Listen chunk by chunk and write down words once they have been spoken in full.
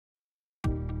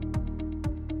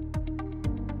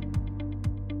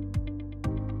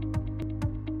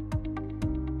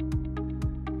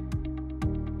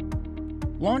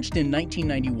Launched in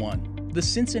 1991, the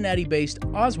Cincinnati-based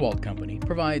Oswald company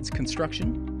provides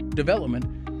construction, development,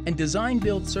 and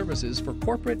design-build services for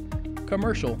corporate,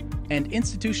 commercial, and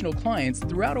institutional clients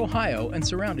throughout Ohio and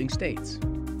surrounding states.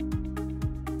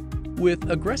 With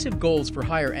aggressive goals for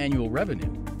higher annual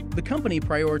revenue, the company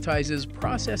prioritizes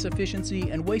process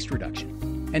efficiency and waste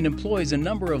reduction and employs a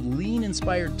number of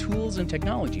lean-inspired tools and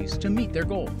technologies to meet their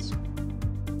goals.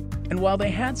 And while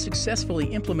they had successfully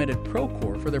implemented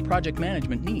Procore for their project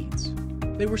management needs,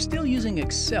 they were still using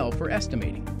Excel for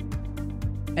estimating,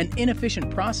 an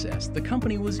inefficient process the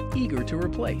company was eager to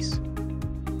replace.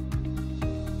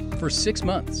 For 6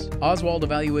 months, Oswald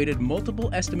evaluated multiple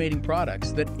estimating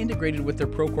products that integrated with their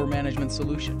Procore management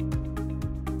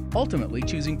solution, ultimately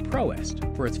choosing Proest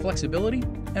for its flexibility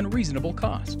and reasonable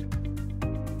cost.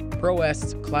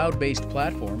 Proest's cloud-based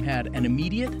platform had an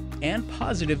immediate and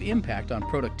positive impact on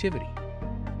productivity,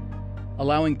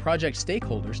 allowing project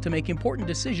stakeholders to make important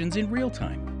decisions in real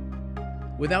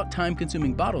time, without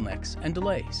time-consuming bottlenecks and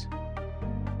delays.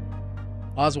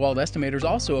 Oswald estimators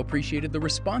also appreciated the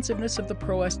responsiveness of the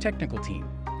Proest technical team,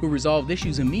 who resolved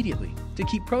issues immediately to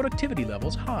keep productivity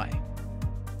levels high.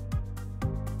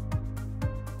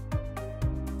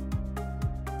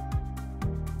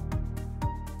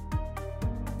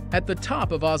 At the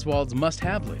top of Oswald's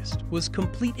must-have list was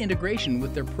complete integration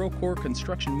with their Procore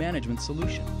construction management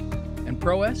solution, and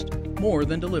Proest more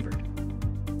than delivered.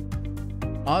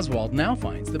 Oswald now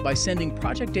finds that by sending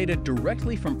project data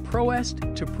directly from Proest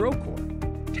to Procore,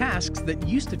 tasks that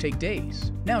used to take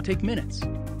days now take minutes,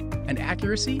 and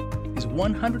accuracy is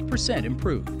 100%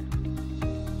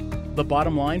 improved. The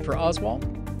bottom line for Oswald?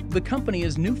 The company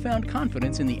has newfound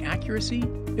confidence in the accuracy,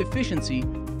 efficiency,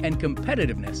 and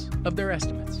competitiveness of their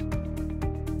estimates.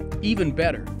 Even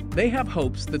better, they have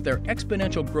hopes that their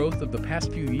exponential growth of the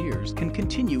past few years can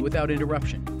continue without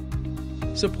interruption,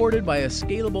 supported by a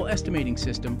scalable estimating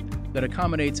system that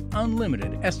accommodates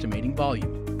unlimited estimating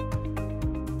volume.